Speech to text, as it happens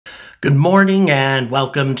Good morning and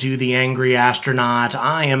welcome to the Angry Astronaut.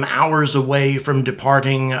 I am hours away from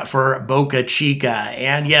departing for Boca Chica.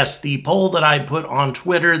 And yes, the poll that I put on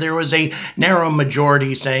Twitter, there was a narrow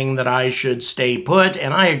majority saying that I should stay put,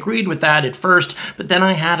 and I agreed with that at first, but then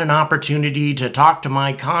I had an opportunity to talk to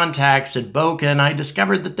my contacts at Boca, and I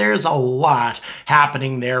discovered that there's a lot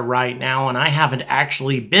happening there right now, and I haven't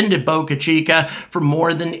actually been to Boca Chica for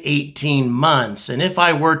more than 18 months. And if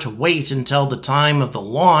I were to wait until the time of the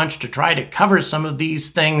launch to try to cover some of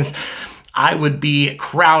these things, I would be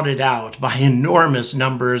crowded out by enormous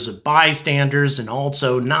numbers of bystanders, and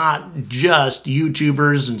also not just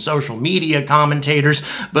YouTubers and social media commentators,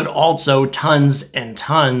 but also tons and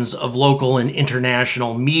tons of local and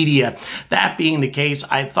international media. That being the case,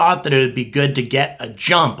 I thought that it would be good to get a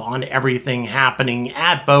jump on everything happening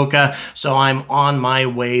at Boca, so I'm on my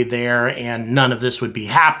way there, and none of this would be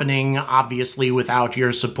happening, obviously, without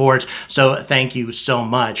your support, so thank you so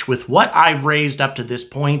much. With what I've raised up to this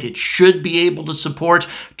point, it should be able to support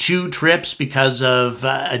 2 trips because of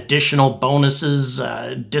additional bonuses,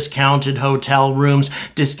 discounted hotel rooms,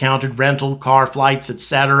 discounted rental car flights,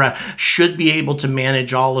 etc. Should be able to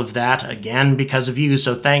manage all of that, again, because of you,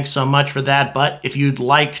 so thanks so much for that. But if you'd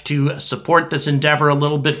like to support this endeavor a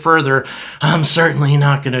little bit further, I'm certainly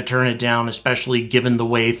not going to turn it down, especially given the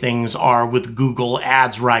way things are with Google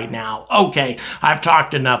Ads right now. Okay, I've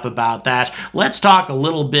talked enough about that. Let's talk a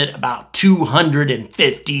little bit about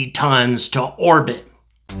 250 tons to orbit.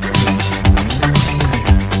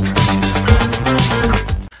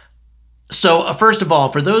 So, first of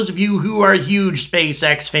all, for those of you who are huge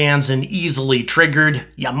SpaceX fans and easily triggered,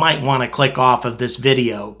 you might want to click off of this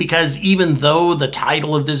video, because even though the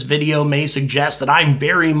title of this video may suggest that I'm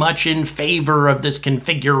very much in favor of this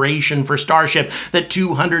configuration for Starship, that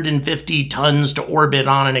 250 tons to orbit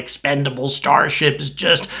on an expendable Starship is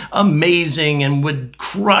just amazing and would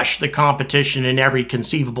crush the competition in every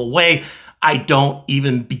conceivable way, I don't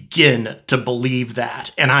even begin to believe that.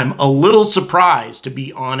 And I'm a little surprised, to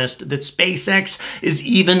be honest, that SpaceX is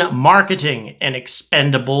even marketing an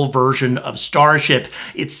expendable version of Starship.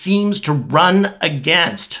 It seems to run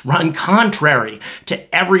contrary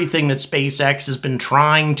to everything that SpaceX has been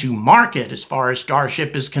trying to market as far as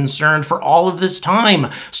Starship is concerned for all of this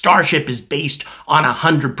time. Starship is based on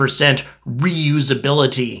 100%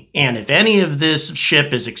 reusability. And if any of this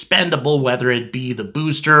ship is expendable, whether it be the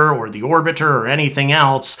booster or the orbiter or anything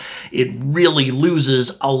else, it really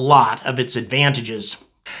loses a lot of its advantages.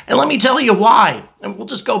 And let me tell you why. And we'll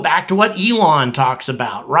just go back to what Elon talks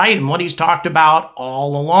about, right? And what he's talked about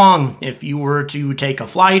all along. If you were to take a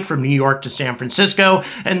flight from New York to San Francisco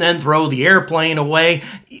and then throw the airplane away,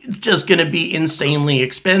 it's just going to be insanely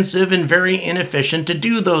expensive and very inefficient to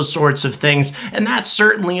do those sorts of things. And that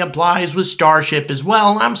certainly applies with Starship as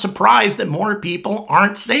well. I'm surprised that more people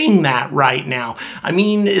aren't saying that right now. I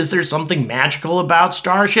mean, is there something magical about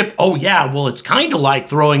Starship? Oh yeah, well, it's kind of like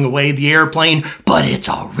throwing away the airplane, but it's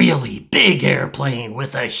a really big airplane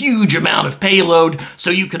with a huge amount of payload, so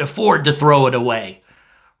you could afford to throw it away.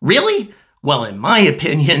 Really? Well, in my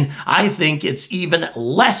opinion, I think it's even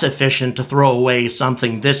less efficient to throw away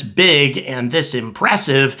something this big and this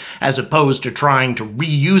impressive as opposed to trying to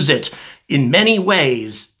reuse it. In many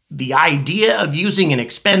ways, the idea of using an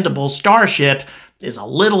expendable Starship is a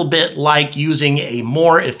little bit like using a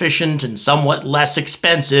more efficient and somewhat less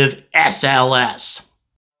expensive SLS.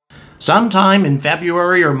 Sometime in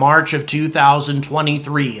February or March of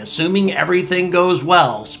 2023, assuming everything goes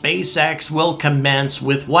well, SpaceX will commence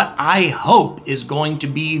with what I hope is going to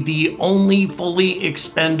be the only fully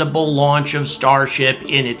expendable launch of Starship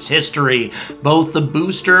in its history. Both the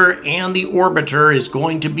booster and the orbiter is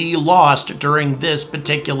going to be lost during this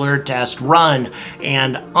particular test run.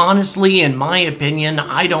 And honestly, in my opinion,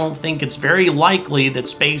 I don't think it's very likely that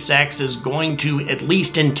SpaceX is going to, at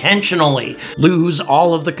least intentionally, lose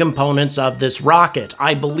all of the components of this rocket.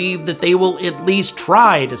 I believe that they will at least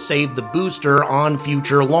try to save the booster on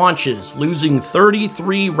future launches. Losing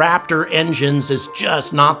 33 Raptor engines is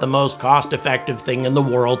just not the most cost-effective thing in the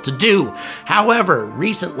world to do. However,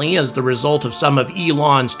 recently, as the result of some of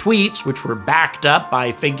Elon's tweets, which were backed up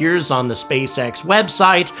by figures on the SpaceX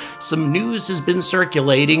website, some news has been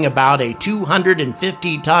circulating about a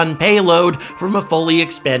 250-ton payload from a fully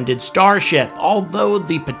expended Starship. Although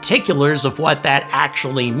the particulars of what that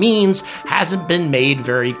actually means means hasn't been made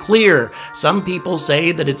very clear. Some people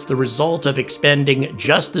say that it's the result of expending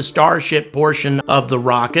just the Starship portion of the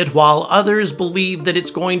rocket, while others believe that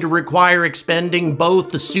it's going to require expending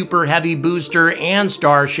both the Super Heavy booster and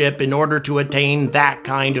Starship in order to attain that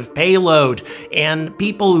kind of payload. And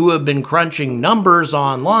people who have been crunching numbers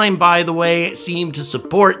online, by the way, seem to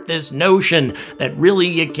support this notion that really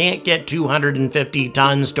you can't get 250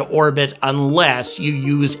 tons to orbit unless you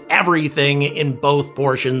use everything in both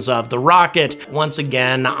portions of the rocket. Once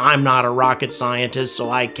again, I'm not a rocket scientist,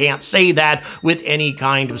 so I can't say that with any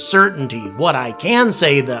kind of certainty. What I can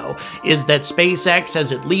say, though, is that SpaceX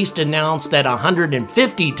has at least announced that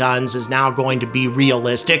 150 tons is now going to be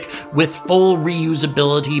realistic with full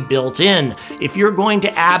reusability built in. If you're going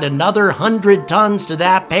to add another 100 tons to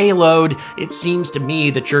that payload, it seems to me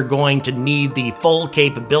that you're going to need the full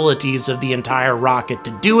capabilities of the entire rocket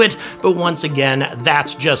to do it, but once again,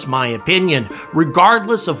 that's just my opinion.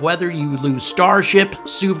 Regardless of whether you lose Starship,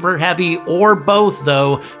 Super Heavy, or both,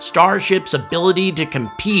 though, Starship's ability to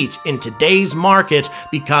compete in today's market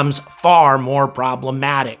becomes far more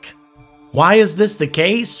problematic. Why is this the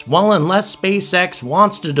case? Well, unless SpaceX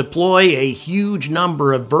wants to deploy a huge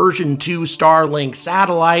number of version 2 Starlink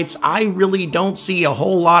satellites, I really don't see a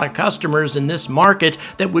whole lot of customers in this market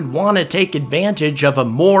that would want to take advantage of a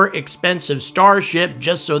more expensive Starship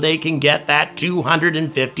just so they can get that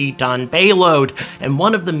 250-ton payload. And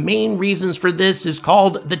one of the main reasons for this is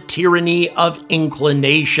called the tyranny of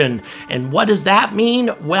inclination. And what does that mean?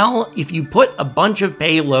 Well, if you put a bunch of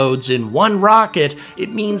payloads in one rocket,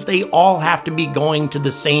 it means they all have to be going to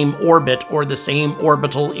the same orbit or the same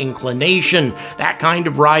orbital inclination. That kind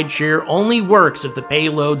of rideshare only works if the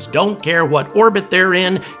payloads don't care what orbit they're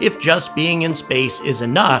in, if just being in space is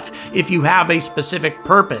enough. If you have a specific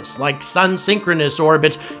purpose, like sun-synchronous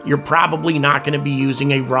orbit, you're probably not going to be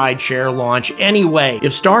using a rideshare launch anyway.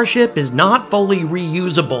 If Starship is not fully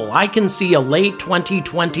reusable, I can see a late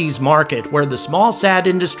 2020s market where the small sat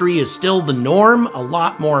industry is still the norm, a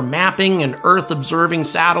lot more mapping and Earth-observing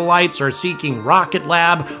satellites are seeking Rocket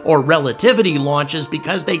Lab or Relativity launches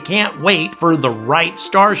because they can't wait for the right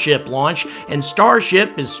Starship launch, and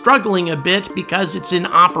Starship is struggling a bit because it's in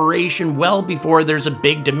operation well before there's a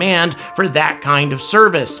big demand for that kind of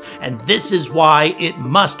service. And this is why it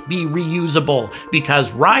must be reusable,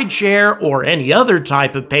 because rideshare or any other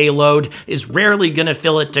type of payload is rarely going to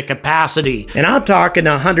fill it to capacity. And I'm talking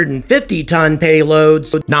 150-ton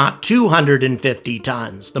payloads, not 250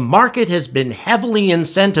 tons. The market has been heavily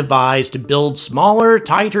incentivized to build smaller,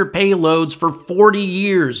 tighter payloads for 40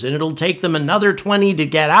 years, and it'll take them another 20 to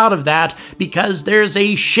get out of that because there's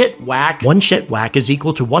a shit whack. One shit whack is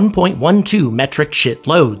equal to 1.12 metric shit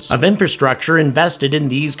loads of infrastructure invested in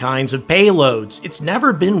these kinds of payloads. It's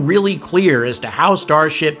never been really clear as to how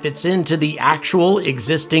Starship fits into the actual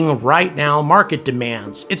existing right now market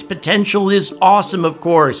demands. Its potential is awesome, of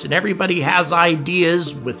course, and everybody has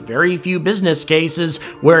ideas with very few business cases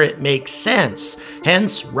where it makes sense.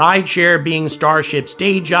 Hence, rideshare being Starship's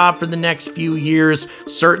day job for the next few years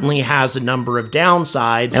certainly has a number of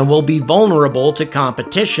downsides and will be vulnerable to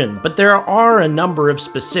competition, but there are a number of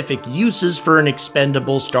specific uses for an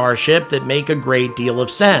expendable Starship that make a great deal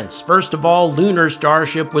of sense. First of all, Lunar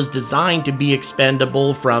Starship was designed to be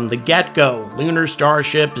expendable from the get-go. Lunar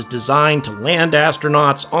Starship is designed to land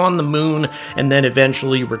astronauts on the moon and then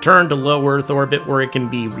eventually return to low Earth orbit where it can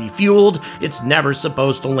be refueled. It's never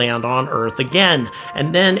supposed to land on Earth again.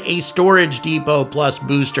 And then a storage depot plus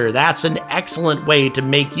booster. That's an excellent way to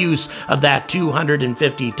make use of that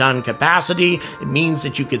 250-ton capacity. It means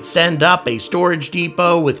that you could send up a storage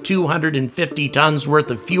depot with 250 tons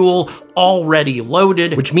worth of fuel already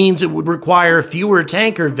loaded, which means it would require fewer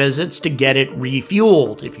tanker visits to get it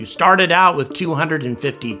refueled. If you started out with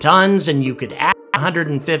 250 tons and you could add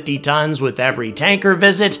 150 tons with every tanker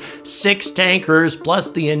visit, 6 tankers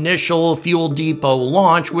plus the initial fuel depot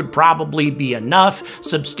launch would probably be enough,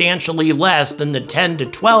 substantially less than the 10 to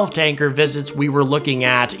 12 tanker visits we were looking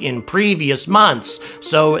at in previous months.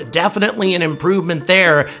 So definitely an improvement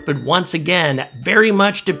there, but once again, very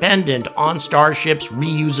much dependent on Starship's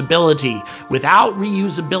reusability. Without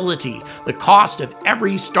reusability, the cost of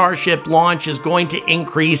every Starship launch is going to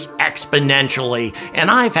increase exponentially,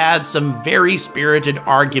 and I've had some very spirited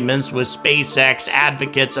arguments with SpaceX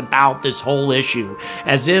advocates about this whole issue,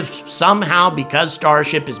 as if somehow because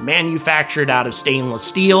Starship is manufactured out of stainless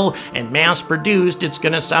steel and mass-produced, it's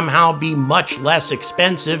going to somehow be much less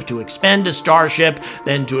expensive to expend a Starship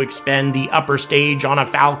than to expend the upper stage on a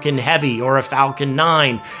Falcon Heavy or a Falcon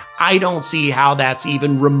 9. I don't see how that's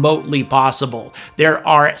even remotely possible. There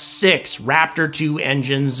are 6 Raptor 2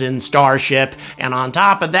 engines in Starship, and on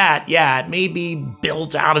top of that, yeah, it may be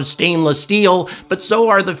built out of stainless steel, but so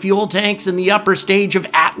are the fuel tanks in the upper stage of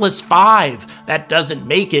Atlas V. That doesn't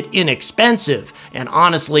make it inexpensive, and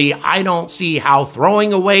honestly, I don't see how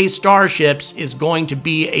throwing away starships is going to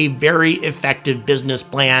be a very effective business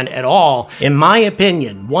plan at all. In my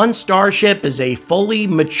opinion, one starship is a fully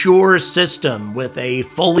mature system with a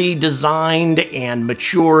fully designed and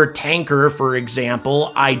mature tanker, for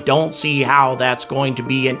example. I don't see how that's going to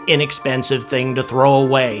be an inexpensive thing to throw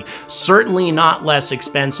away. Certainly not less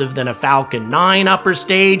expensive than a Falcon 9 upper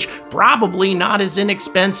stage, probably not as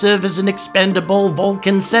inexpensive as an expendable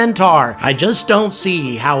Vulcan Centaur. I just don't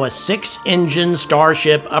see how a 6-engine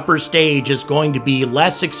Starship upper stage is going to be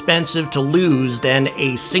less expensive to lose than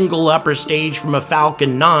a single upper stage from a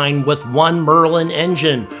Falcon 9 with 1 Merlin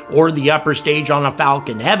engine, or the upper stage on a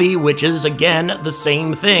Falcon Heavy, which is again the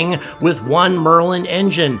same thing with 1 Merlin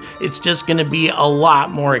engine. It's just going to be a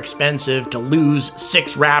lot more expensive to lose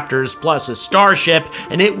 6 Raptors plus a Starship,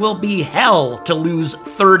 and it will be hell to lose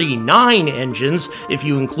 39 engines if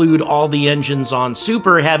you include all the engines on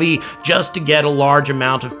Super Heavy just to get a large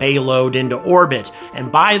amount of payload into orbit.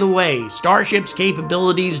 And by the way, Starship's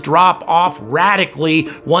capabilities drop off radically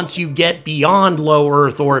once you get beyond low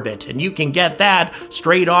Earth orbit, and you can get that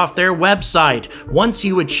straight off their website. Once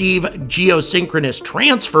you achieve geosynchronous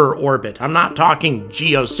transfer orbit, I'm not talking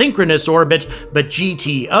geosynchronous orbit, but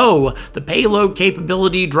GTO, the payload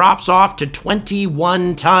capability drops off to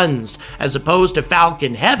 21 tons, as opposed to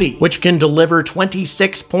Falcon Heavy, which can deliver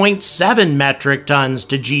 26.7 metric tons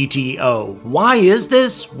to GTO. Why is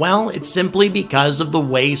this? Well, it's simply because of the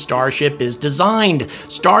way Starship is designed.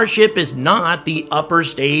 Starship is not the upper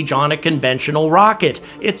stage on a conventional rocket.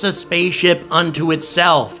 It's a spaceship unto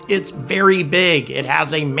itself. It's very big. It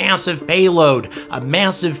has a massive payload, a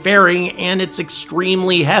massive fairing, and it's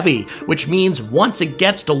extremely heavy, which means once it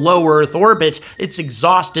gets to low Earth orbit, it's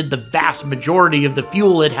exhausted the vast majority of the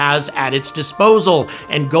fuel it has at its disposal,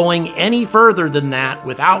 and going any further than that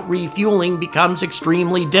without refueling becomes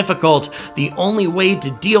extremely difficult. The only way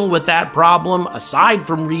to deal with that problem, aside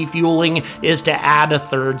from refueling, is to add a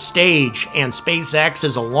 3rd stage, and SpaceX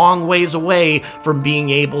is a long ways away from being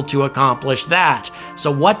able to accomplish that.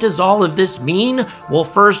 So what does all of this mean? Well,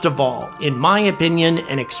 first of all, in my opinion,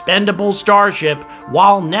 an expendable Starship,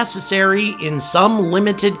 while necessary in some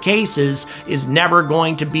limited cases, is never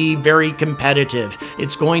going to be very competitive.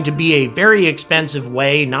 It's going to be a very expensive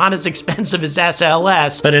way, not as expensive as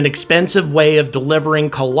SLS, but an expensive way of delivering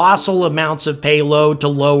colossal amounts of payload to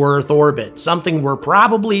low Earth orbit, something we're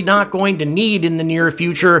probably not going to need in the near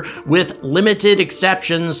future, with limited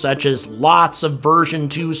exceptions such as lots of version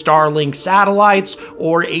 2 Starlink satellites,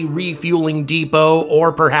 or a refueling depot,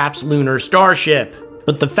 or perhaps lunar Starship.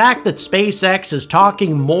 But the fact that SpaceX is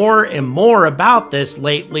talking more and more about this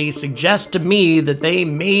lately suggests to me that they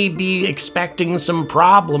may be expecting some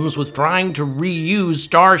problems with trying to reuse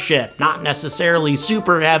Starship. Not necessarily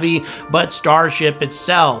Super Heavy, but Starship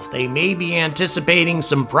itself. They may be anticipating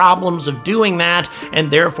some problems of doing that, and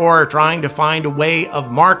therefore are trying to find a way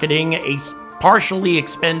of marketing a partially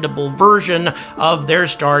expendable version of their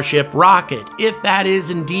Starship rocket. If that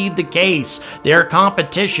is indeed the case, their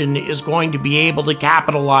competition is going to be able to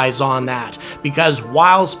capitalize on that, because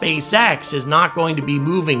while SpaceX is not going to be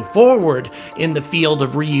moving forward in the field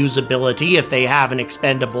of reusability if they have an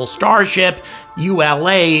expendable Starship,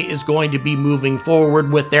 ULA is going to be moving forward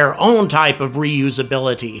with their own type of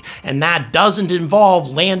reusability, and that doesn't involve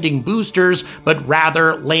landing boosters, but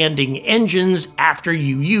rather landing engines after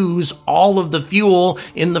you use all of the fuel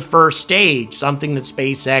in the first stage, something that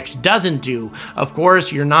SpaceX doesn't do. Of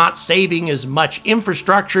course, you're not saving as much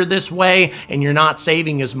infrastructure this way, and you're not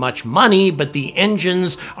saving as much money, but the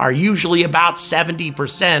engines are usually about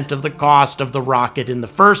 70% of the cost of the rocket in the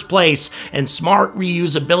first place, and smart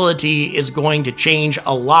reusability is going to change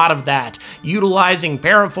a lot of that. Utilizing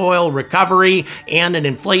parafoil recovery and an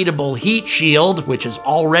inflatable heat shield, which has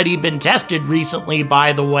already been tested recently,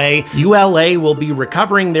 by the way, ULA will be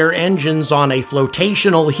recovering their engines on a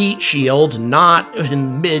flotational heat shield, not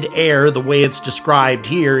in mid-air the way it's described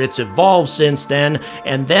here. It's evolved since then,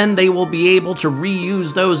 and then they will be able to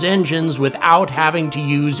reuse those engines without having to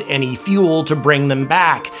use any fuel to bring them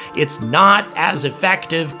back. It's not as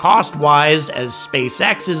effective cost-wise as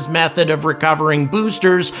SpaceX's method of recovering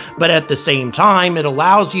boosters, but at the same time, it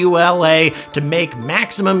allows ULA to make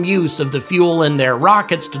maximum use of the fuel in their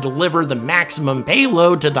rockets to deliver the maximum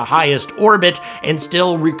payload to the highest orbit and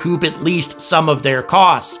still recoup at least reduced some of their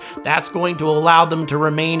costs. That's going to allow them to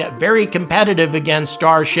remain very competitive against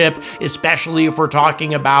Starship, especially if we're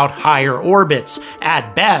talking about higher orbits.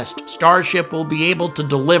 At best, Starship will be able to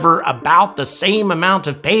deliver about the same amount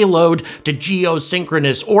of payload to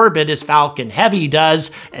geosynchronous orbit as Falcon Heavy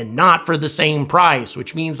does, and not for the same price,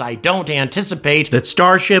 which means I don't anticipate that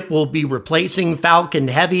Starship will be replacing Falcon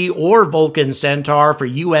Heavy or Vulcan Centaur for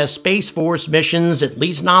US Space Force missions, at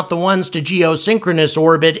least not the ones to geosynchronous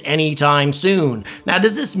orbit, anytime soon. Now,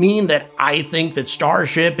 does this mean that I think that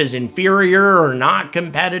Starship is inferior or not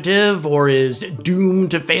competitive or is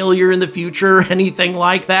doomed to failure in the future, anything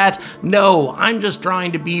like that? No, I'm just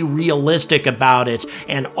trying to be realistic about it,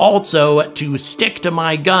 and also to stick to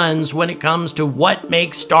my guns when it comes to what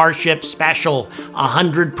makes Starship special: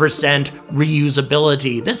 100%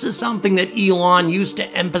 reusability. This is something that Elon used to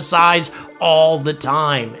emphasize all the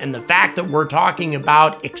time, and the fact that we're talking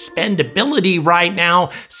about expendability right now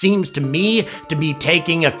seems to me to be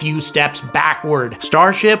taking a few steps backward.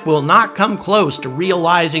 Starship will not come close to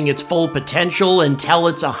realizing its full potential until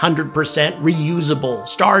it's 100% reusable.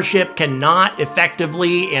 Starship cannot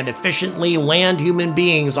effectively and efficiently land human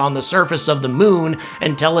beings on the surface of the moon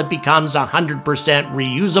until it becomes 100%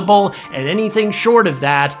 reusable, and anything short of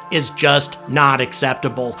that is just not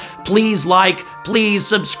acceptable. Please like, please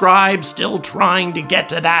subscribe. Still trying to get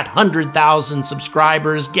to that 100,000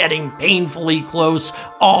 subscribers, getting painfully close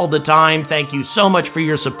all the time. Thank you so much for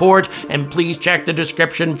your support, and please check the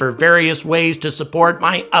description for various ways to support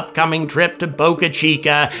my upcoming trip to Boca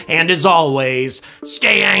Chica. And as always,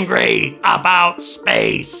 stay angry about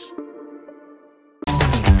space.